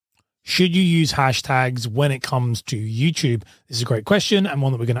Should you use hashtags when it comes to YouTube? This is a great question and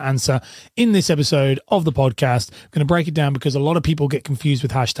one that we're going to answer in this episode of the podcast. I'm going to break it down because a lot of people get confused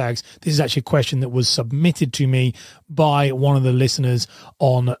with hashtags. This is actually a question that was submitted to me by one of the listeners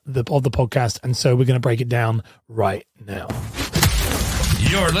of the podcast, and so we're going to break it down right now.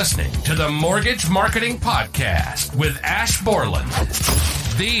 You're listening to the Mortgage Marketing Podcast with Ash Borland,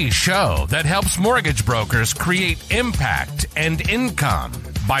 the show that helps mortgage brokers create impact and income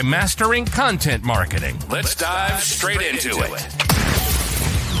by mastering content marketing. Let's dive straight into it.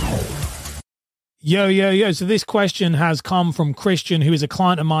 Yo. So this question has come from Christian, who is a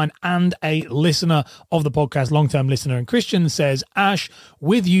client of mine and a listener of the podcast, long-term listener. And Christian says, Ash,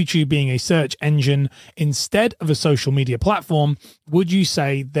 with YouTube being a search engine instead of a social media platform, would you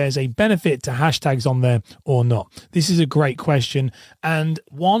say there's a benefit to hashtags on there or not? This is a great question and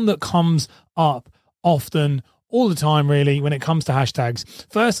one that comes up often, all the time, really, when it comes to hashtags.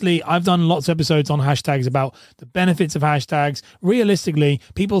 Firstly, I've done lots of episodes on hashtags about the benefits of hashtags. Realistically,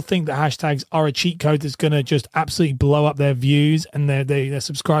 people think that hashtags are a cheat code that's going to just absolutely blow up their views and their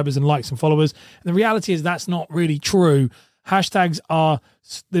subscribers and likes and followers. And the reality is that's not really true. Hashtags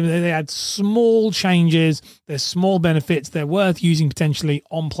they add small changes. There's small benefits. They're worth using potentially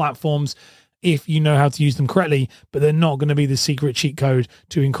on platforms if you know how to use them correctly, but they're not going to be the secret cheat code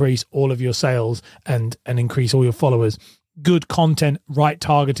to increase all of your sales and increase all your followers. Good content, right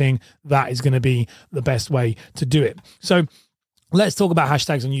targeting, that is going to be the best way to do it. So let's talk about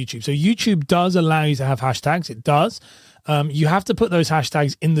hashtags on YouTube. So YouTube does allow you to have hashtags. It does. You have to put those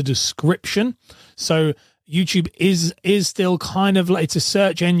hashtags in the description. So YouTube is still kind of like, it's a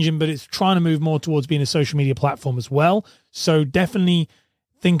search engine, but it's trying to move more towards being a social media platform as well. So definitely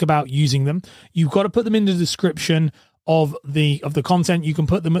think about using them. You've got to put them in the description of the content. You can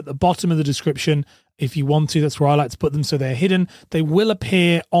put them at the bottom of the description if you want to. That's where I like to put them, so they're hidden. They will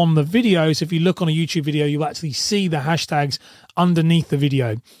appear on the video. So if you look on a YouTube video, you'll actually see the hashtags underneath the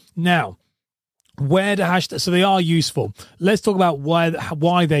video. Now, where the hashtags, so they are useful. Let's talk about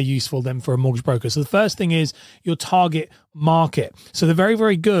why they're useful then for a mortgage broker. So the first thing is your target market. So they're very,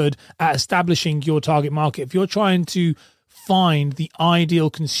 very good at establishing your target market. If you're trying to find the ideal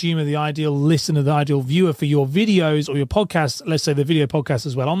consumer, the ideal listener, the ideal viewer for your videos or your podcasts, let's say the video podcast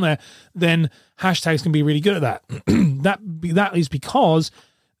as well on there, then hashtags can be really good at that. That is because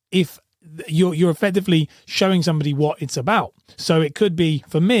if you're effectively showing somebody what it's about. So it could be,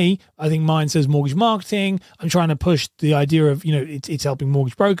 for me, I think mine says mortgage marketing. I'm trying to push the idea of, it's helping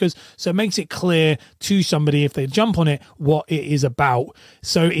mortgage brokers. So it makes it clear to somebody, if they jump on it, what it is about.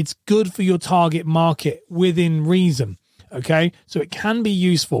 So it's good for your target market within reason. Okay, so it can be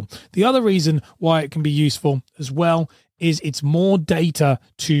useful. The other reason why it can be useful as well is it's more data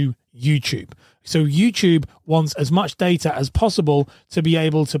to YouTube. So YouTube wants as much data as possible to be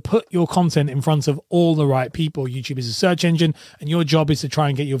able to put your content in front of all the right people. YouTube is a search engine, and your job is to try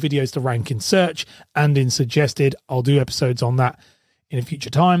and get your videos to rank in search and in suggested. I'll do episodes on that in a future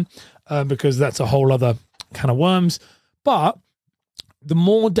time because that's a whole other can of worms. But the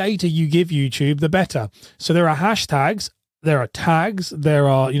more data you give YouTube, the better. So there are hashtags, there are tags, there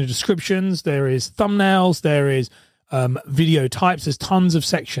are descriptions, there is thumbnails, there is video types. There's tons of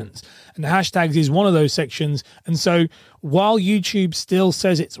sections, and hashtags is one of those sections. And so while YouTube still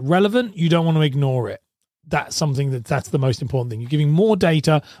says it's relevant, you don't want to ignore it. That's something that's the most important thing. You're giving more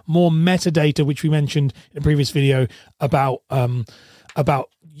data, more metadata, which we mentioned in a previous video about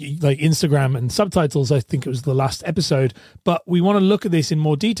like Instagram and subtitles. I think it was the last episode, but we want to look at this in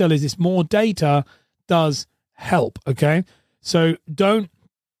more detail. Is this more data does help? Okay, so don't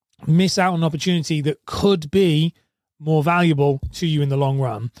miss out on an opportunity that could be more valuable to you in the long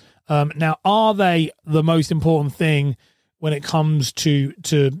run. Now, are they the most important thing when it comes to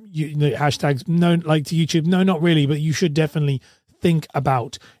hashtags? No, like to YouTube? No, not really, but you should definitely think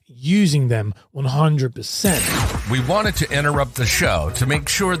about using them 100%. We wanted to interrupt the show to make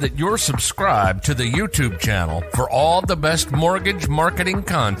sure that you're subscribed to the YouTube channel for all the best mortgage marketing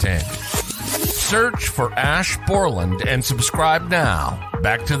content. Search for Ash Borland and subscribe now.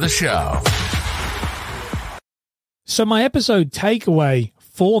 Back to the show. So my episode takeaway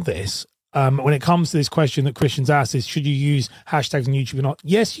for this, when it comes to this question that Christian's asked, is should you use hashtags on YouTube or not?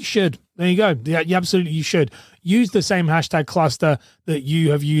 Yes, you should. There you go. Yeah, absolutely, you should. Use the same hashtag cluster that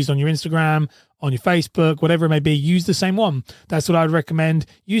you have used on your Instagram, on your Facebook, whatever it may be. Use the same one. That's what I would recommend.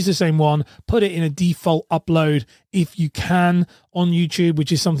 Use the same one. Put it in a default upload if you can on YouTube,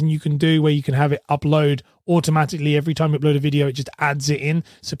 which is something you can do where you can have it upload automatically. Every time you upload a video, it just adds it in.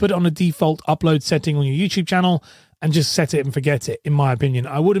 So put it on a default upload setting on your YouTube channel and just set it and forget it, in my opinion.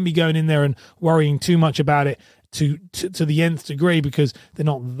 I wouldn't be going in there and worrying too much about it. to the nth degree because they're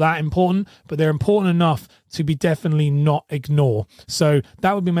not that important, but they're important enough to be definitely not ignore. So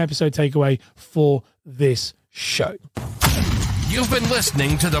that would be my episode takeaway for this show. You've been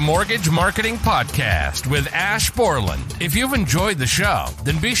listening to the Mortgage Marketing Podcast with Ash Borland. If you've enjoyed the show,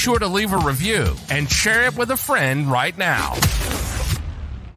 then be sure to leave a review and share it with a friend right now.